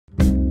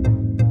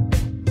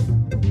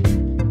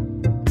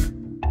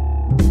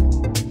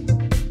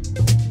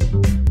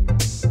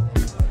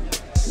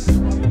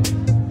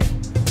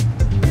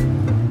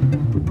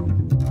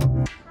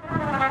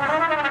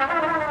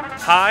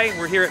Hi,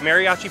 we're here at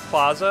Mariachi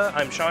Plaza.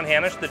 I'm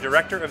Hanish, the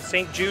director of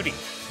SAINT JUDY.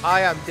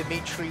 Hi, I'm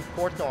Dmitry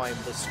Portnoy.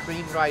 I'm the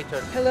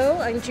screenwriter. Hello,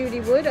 I'm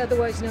Judy Wood,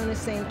 otherwise known as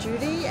SAINT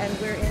JUDY,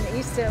 and we're in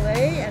East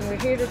LA, and we're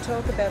here to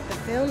talk about the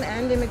film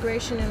and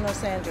immigration in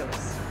Los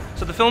Angeles.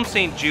 So the film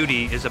SAINT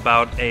JUDY is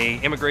about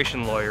an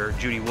immigration lawyer,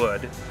 Judy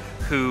Wood,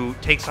 who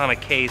takes on a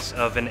case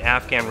of an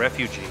Afghan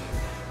refugee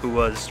who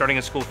was starting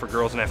a school for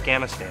girls in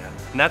Afghanistan.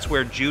 And that's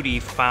where Judy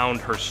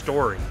found her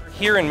story.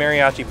 Here in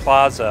Mariachi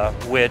Plaza,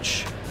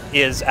 which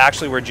is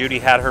actually where Judy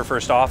had her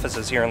first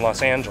offices here in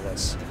Los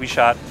Angeles. We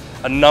shot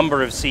a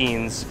number of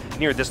scenes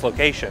near this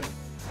location.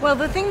 Well,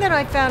 the thing that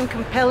I found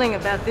compelling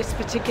about this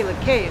particular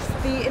case,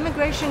 the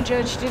immigration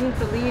judge didn't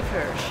believe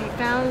her. She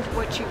found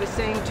what she was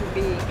saying to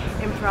be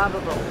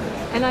improbable.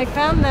 And I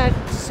found that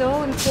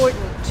so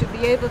important to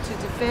be able to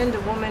defend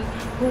a woman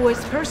who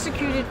was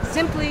persecuted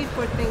simply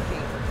for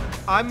thinking.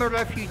 I'm a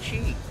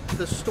refugee.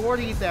 The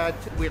story that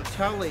we're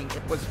telling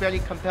was very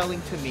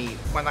compelling to me.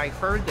 When I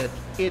heard it,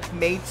 it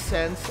made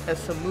sense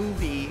as a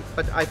movie,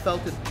 but I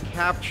felt it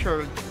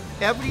captured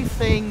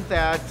everything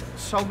that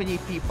so many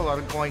people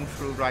are going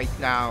through right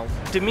now.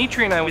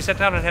 Dmitry and I, we sat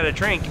down and had a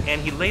drink,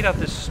 and he laid out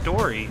this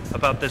story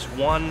about this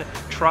one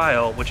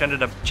trial which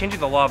ended up changing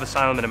the law of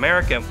asylum in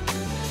America.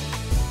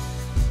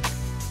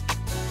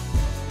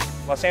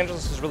 Los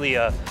Angeles is really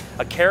a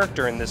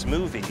character in this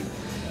movie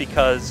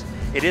because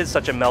it is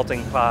such a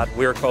melting pot.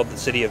 We're called the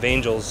City of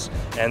Angels,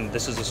 and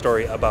this is a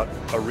story about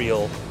a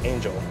real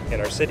angel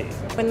in our city.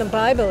 In the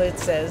Bible it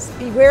says,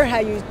 beware how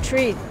you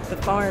treat the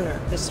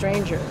foreigner, the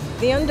stranger,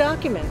 the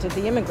undocumented,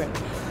 the immigrant,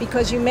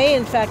 because you may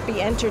in fact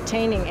be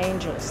entertaining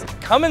angels.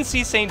 Come and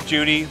see SAINT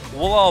JUDY.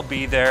 We'll all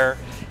be there.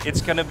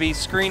 It's going to be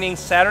screening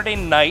Saturday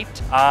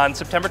night on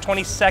September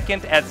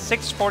 22nd at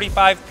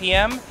 6:45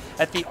 p.m.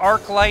 at the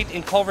ArcLight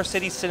in Culver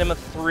City Cinema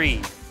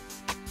 3.